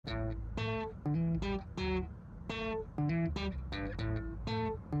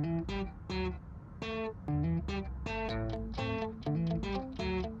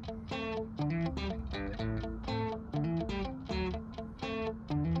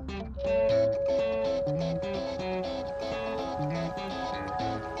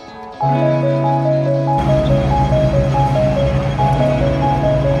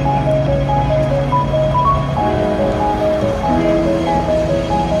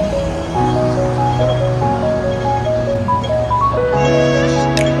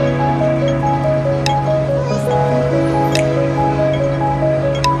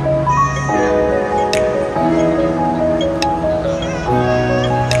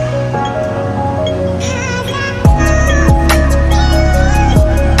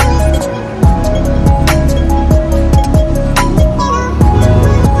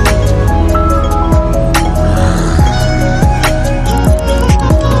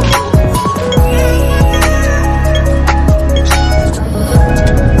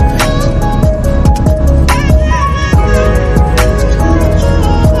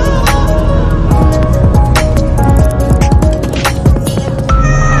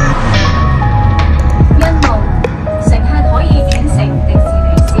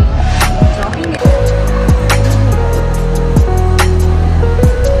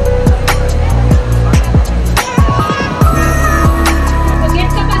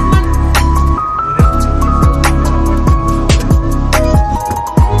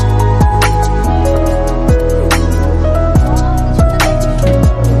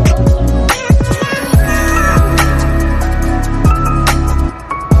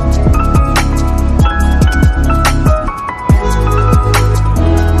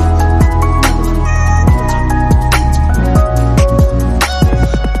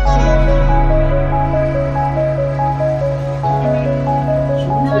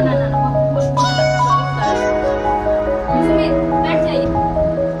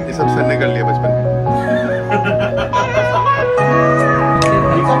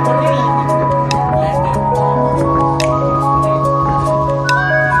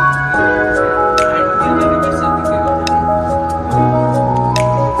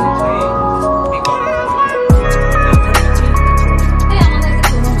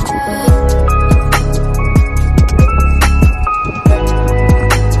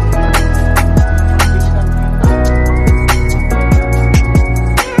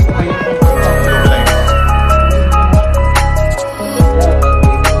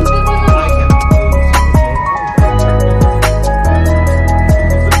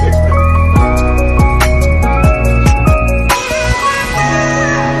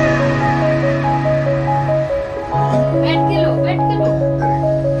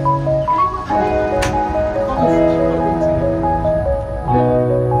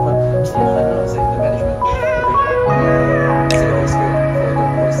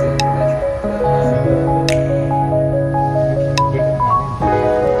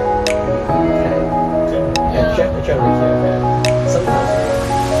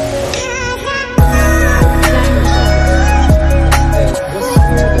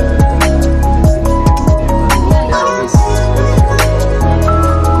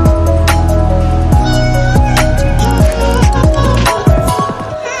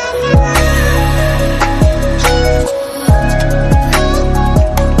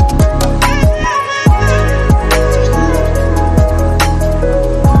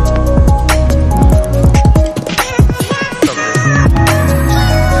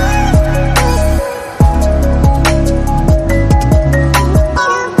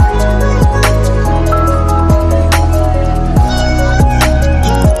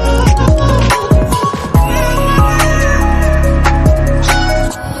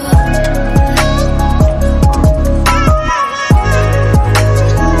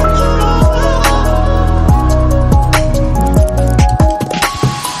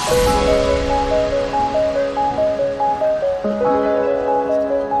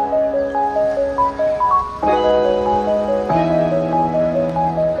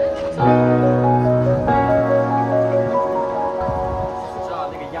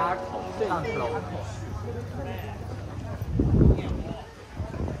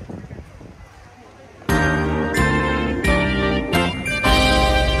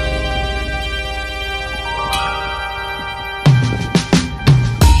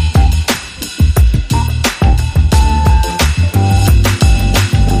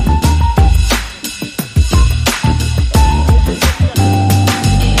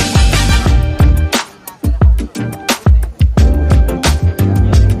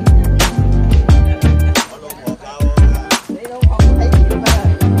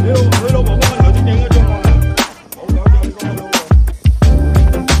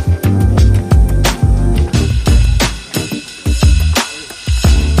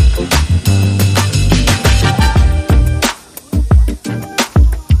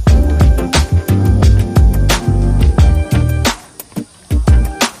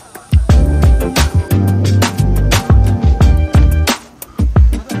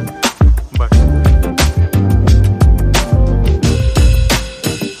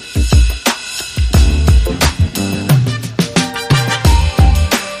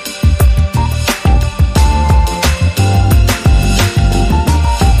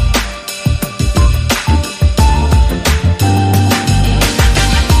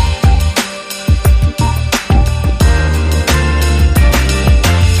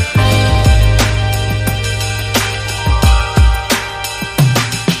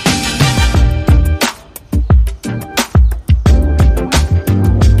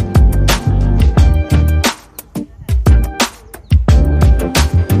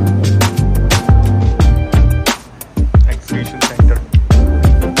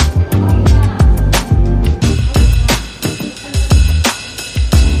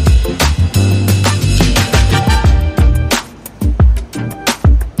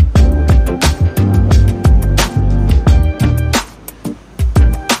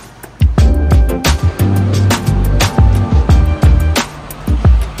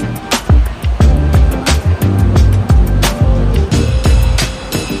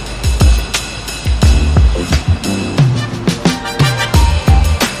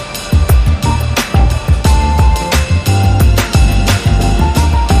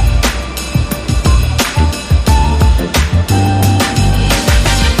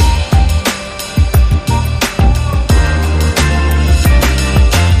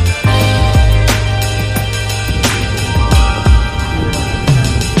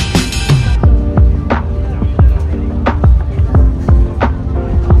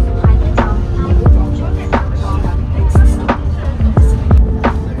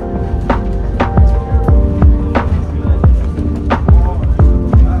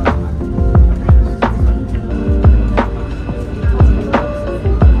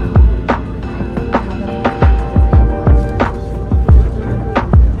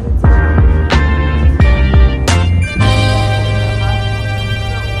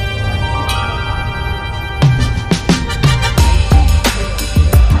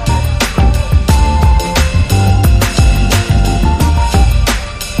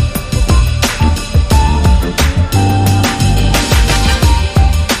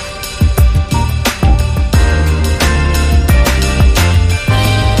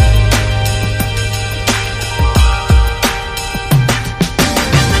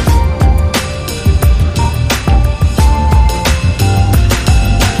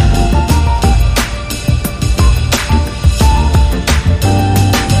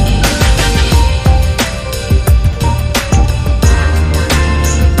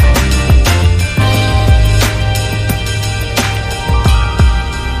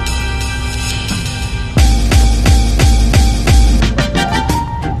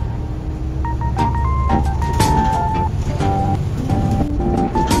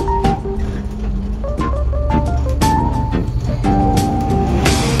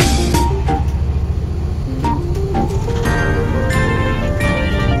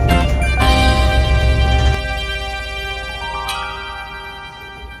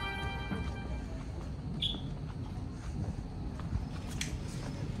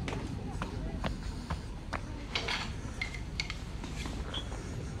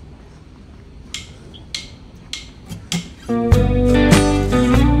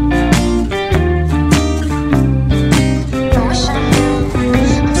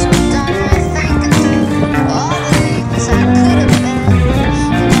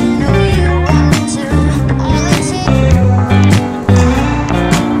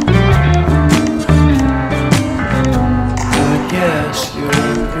'cause you're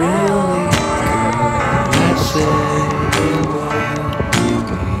really good at saying what you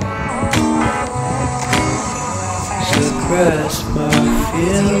mean. Suppress my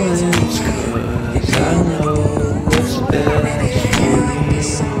feelings 'cause I know what's best for me.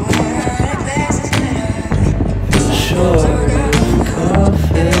 Feel short of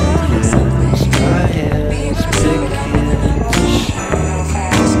confidence, my hands begin to shake.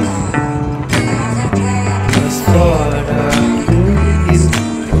 I thought I knew you,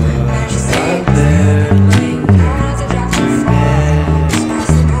 but I barely remain.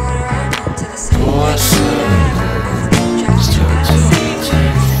 For some, start to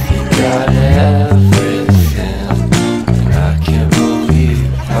take, you got everything, and I can't believe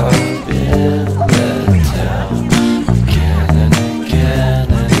how I've been let down again and again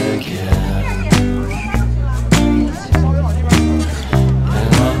and again.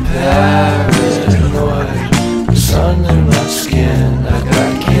 And I'm paranoid, it's under my skin. I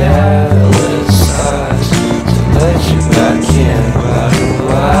got careless eyes to let you back in. Why do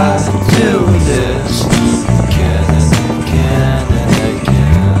I do this again and again and again?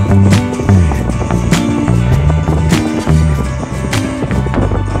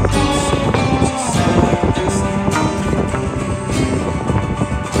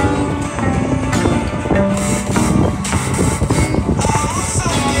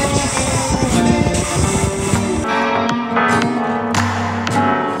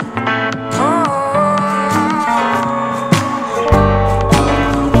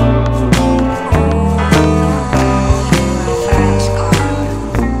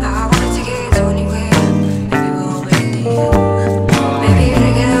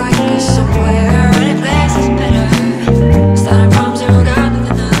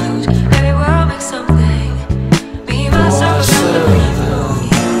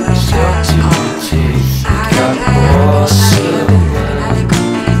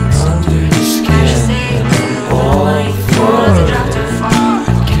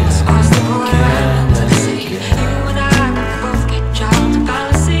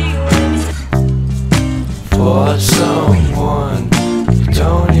 For someone you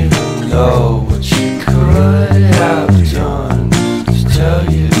don't even know what you could have done. To tell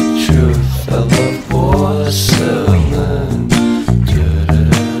you the truth, I love porcelain.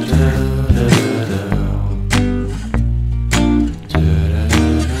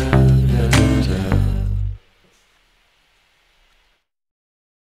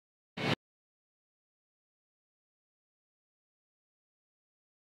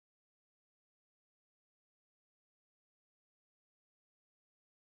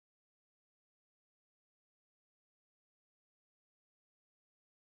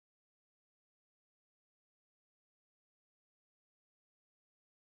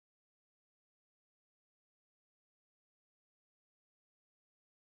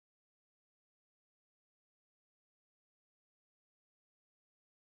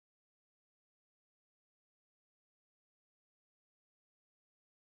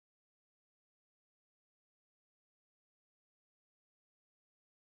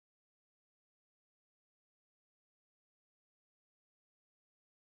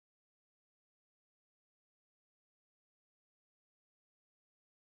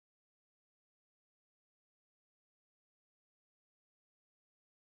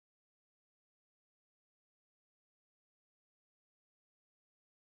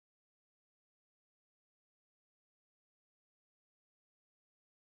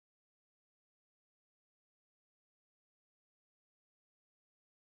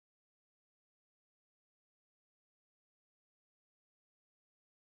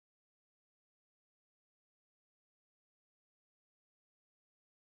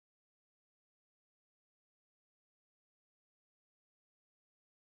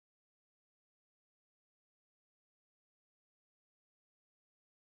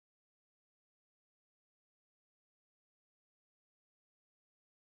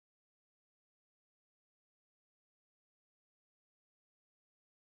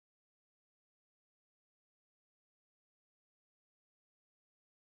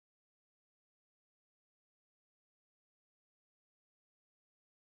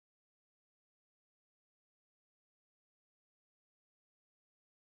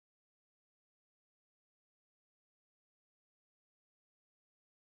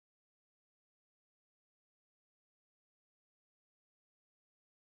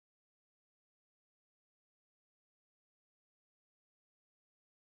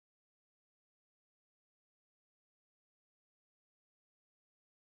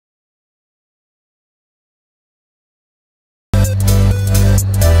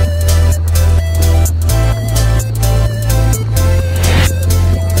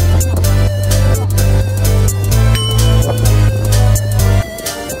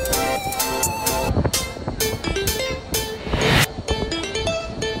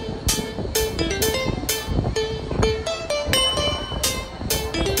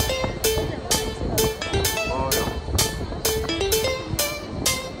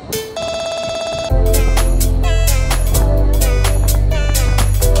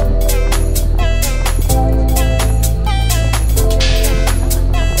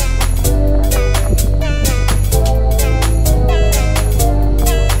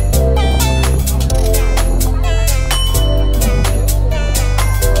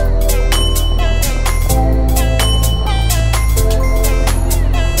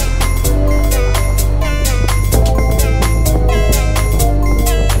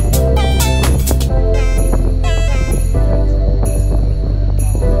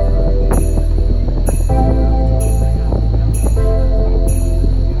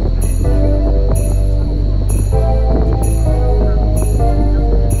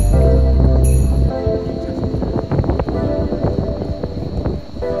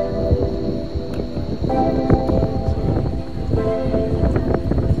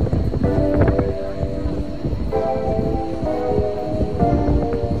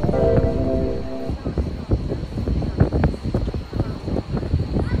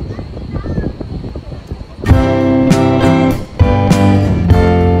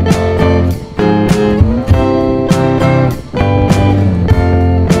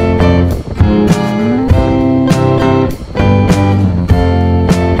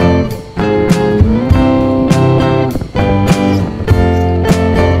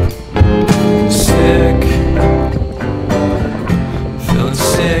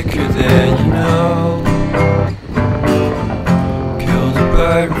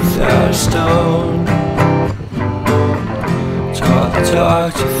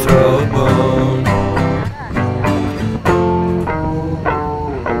 talk to throw a bone.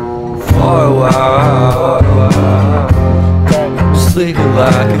 For a while, sleeping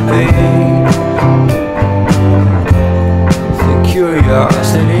like a bee. The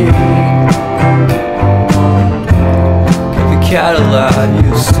curiosity, give a cat a laugh,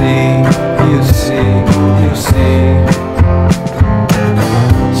 you see, you see, you see.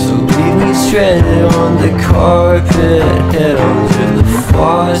 So leave me stranded on the carpet, head onto the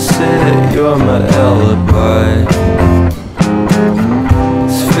faucet, you're my alibi.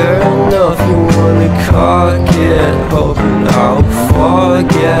 Fair enough, you wanna cock it, hoping I'll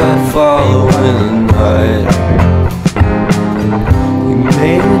forget following the night. You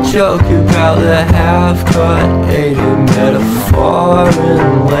made a joke about the half-cut, ate a metaphor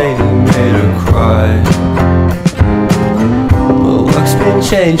and lady made her cry. Well, luck's been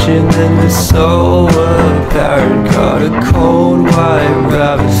changing and it's so apparent. Got a cold white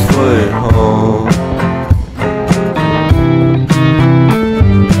rabbit's foot at home.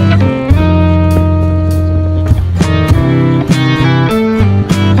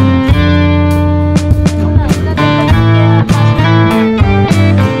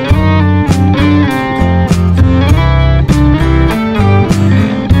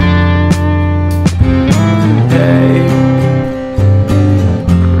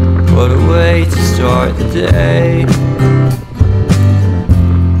 Start the day,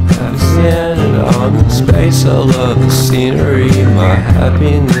 I'm standing on in space. I love the scenery, my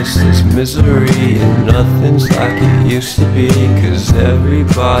happiness is misery, and nothing's like it used to be, cause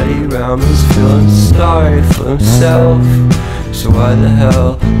everybody around me's feeling sorry for himself. So why the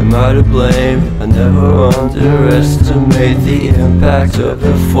hell am I to blame? I never underestimate the impact of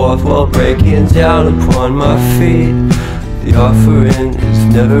the fourth wall breaking down upon my feet. The offering is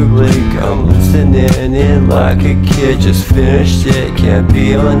never bleak, I'm listening in like a kid. Just finished it, can't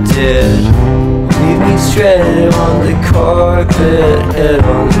be undid. Leave me stranded on the carpet, head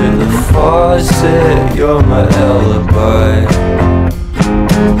onto the faucet, you're my alibi.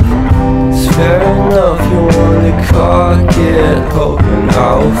 It's fair enough, you wanna cock it, hoping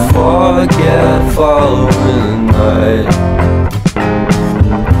I'll forget following the night.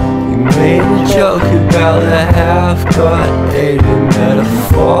 Made a joke about the half-cut, ate a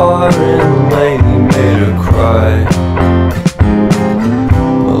metaphor and lady made her cry.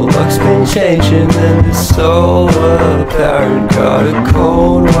 Well, luck's been changing and it's so apparent. Got a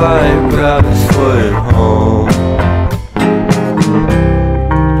cold white rabbit's foot at home.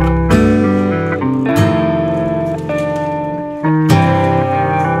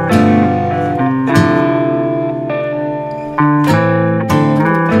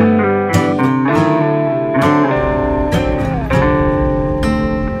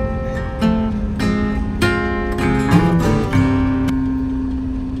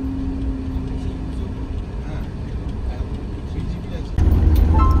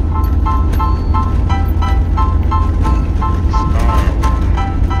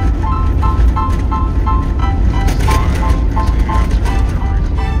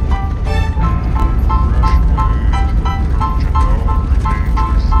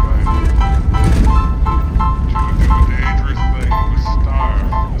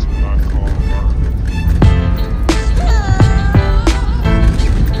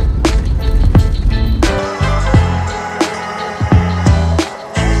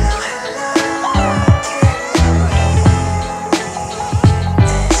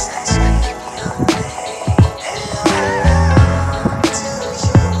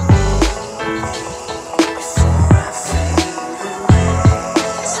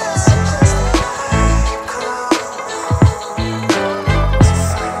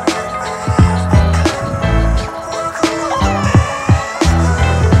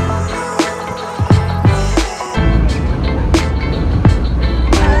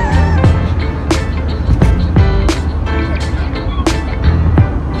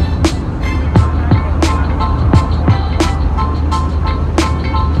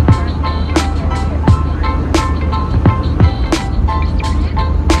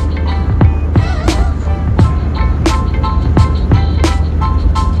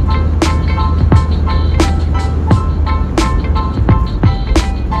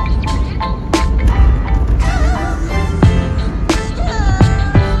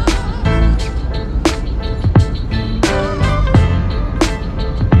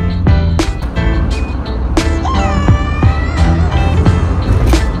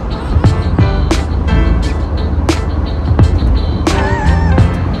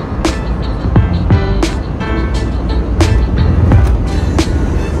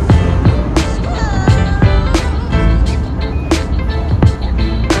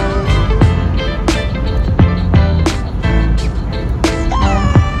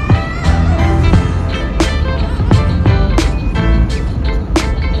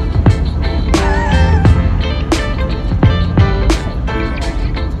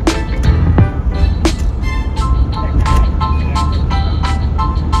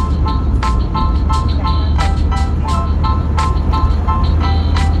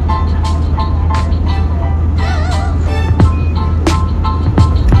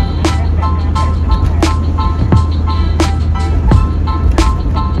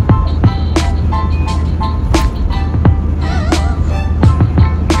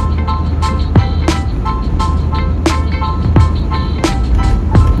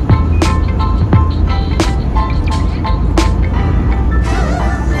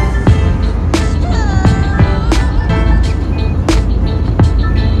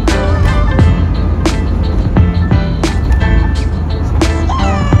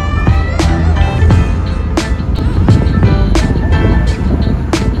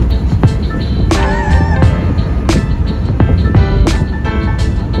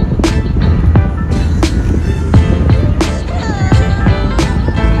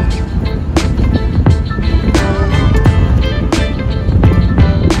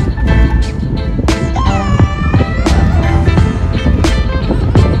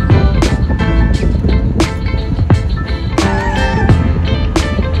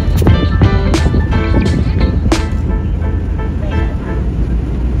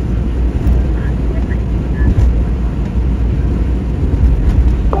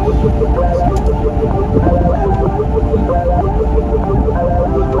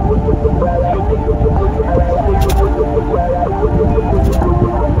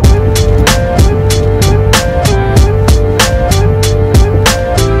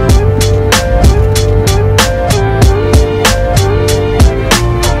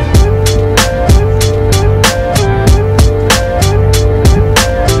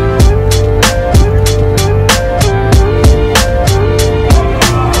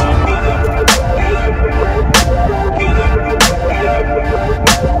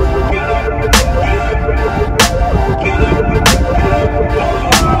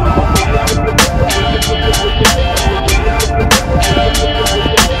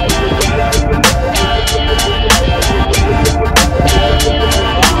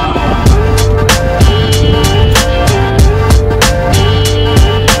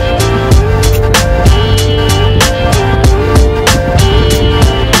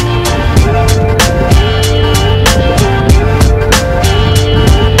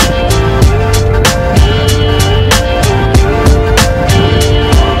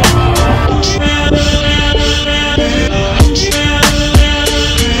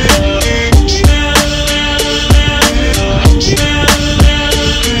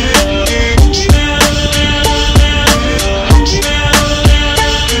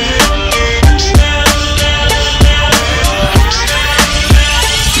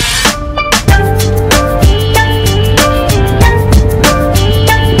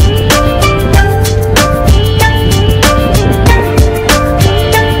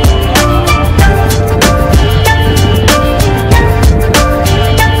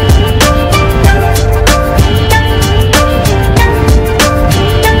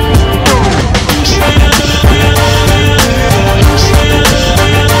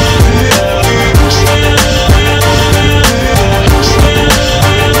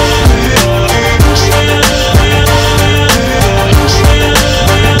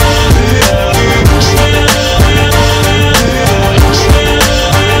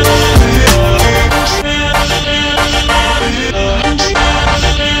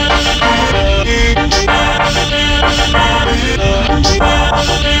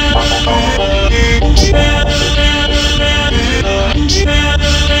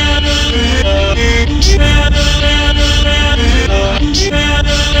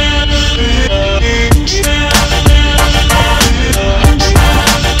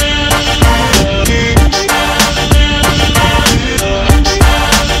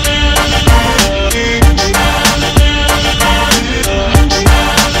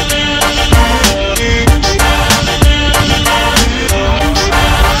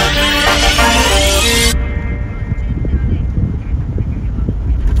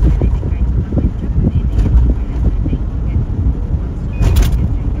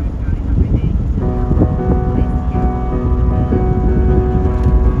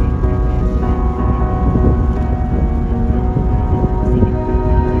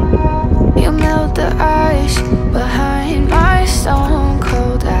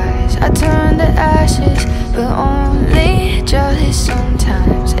 ashes, but only just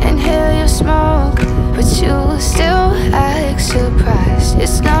sometimes. Inhale your smoke, but you still act surprised.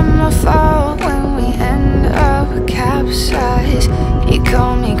 It's not my fault when we end up capsized. You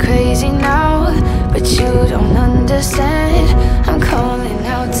call me crazy now, but you don't understand. I'm calling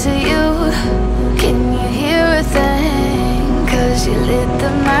out to you. Can you hear a thing? 'Cause you lit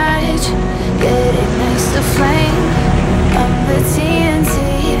the match, get it nice to flame. I'm the TNT,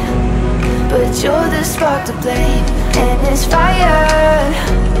 but you're the spark to blame. And it's fire,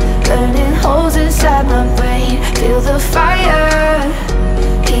 burning holes inside my brain. Feel the fire,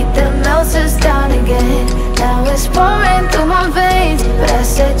 keep the melters down again. Now it's pouring through my veins, but I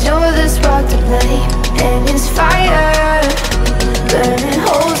said you're the spark to blame. And it's fire, burning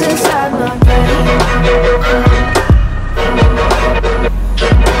holes inside my brain.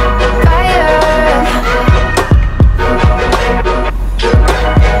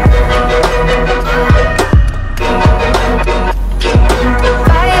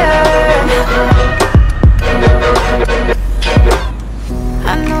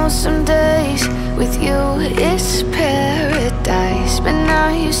 Some days with you it's paradise, but now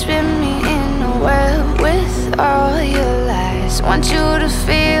you spin me in a well with all your lies. Want you to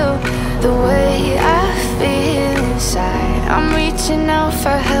feel the way I feel inside. I'm reaching out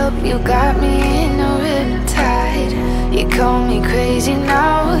for help, you got me in a riptide. You call me crazy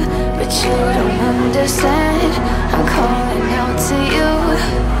now, but you don't understand. I'm calling out to you.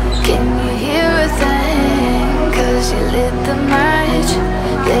 Can you hear a thing? 'Cause you lit the match,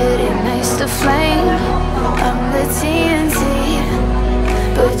 let it nice to flame. I'm the TNT,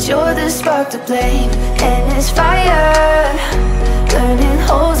 but you're the spark to blame. And it's fire, burning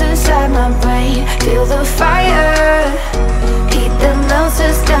holes inside my brain. Feel the fire, keep the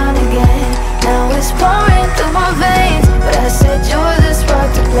melters down again. Now it's pouring through my veins, but I said you're the spark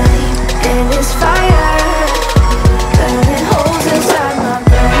to blame. And it's fire, burning holes inside my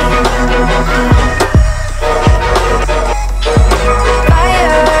brain.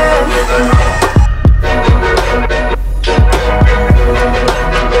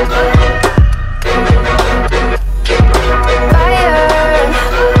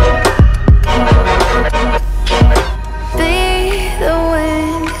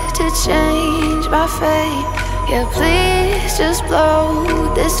 Yeah, please just blow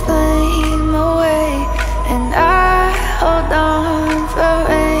this flame away. And I hold on for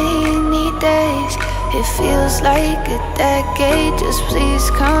rainy days. It feels like a decade, just please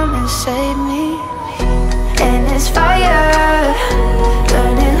come and save me. And it's fire,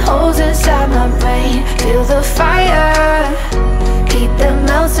 burning holes inside my brain. Feel the fire, keep the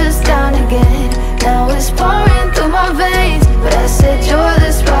melters down again. Now it's pouring through my veins, but I said you're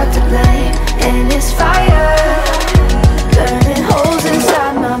the spark to blame. And it's fire, burning holes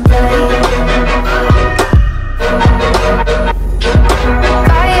inside my brain.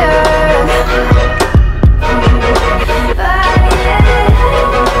 Fire.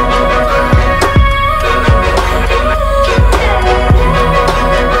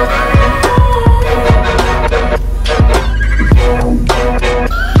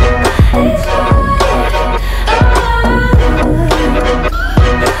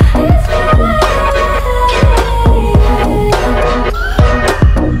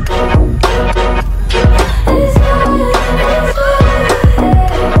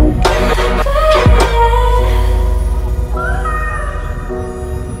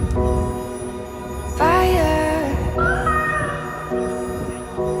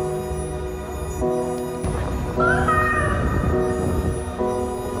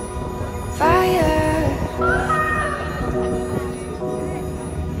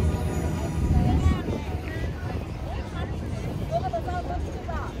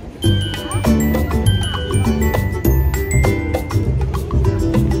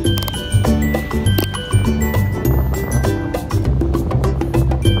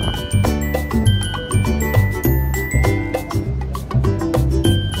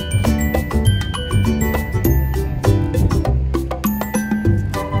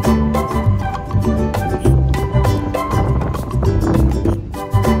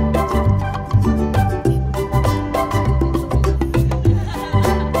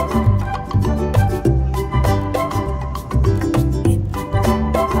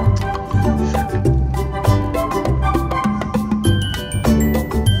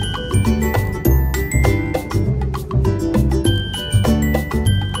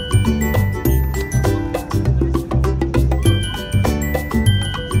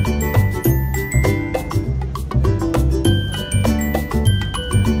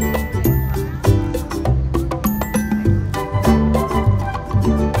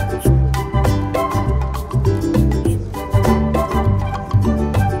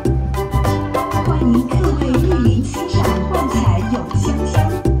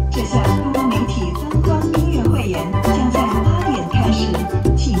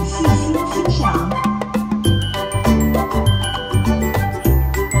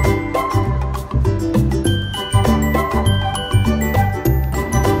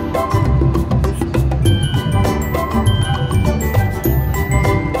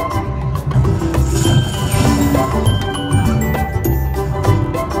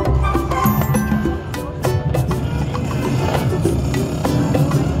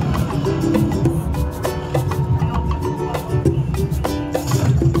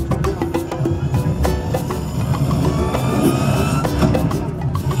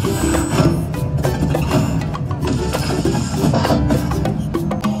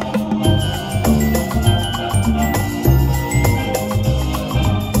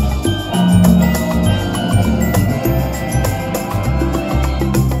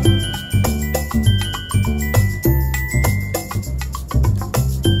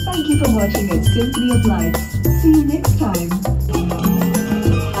 flight.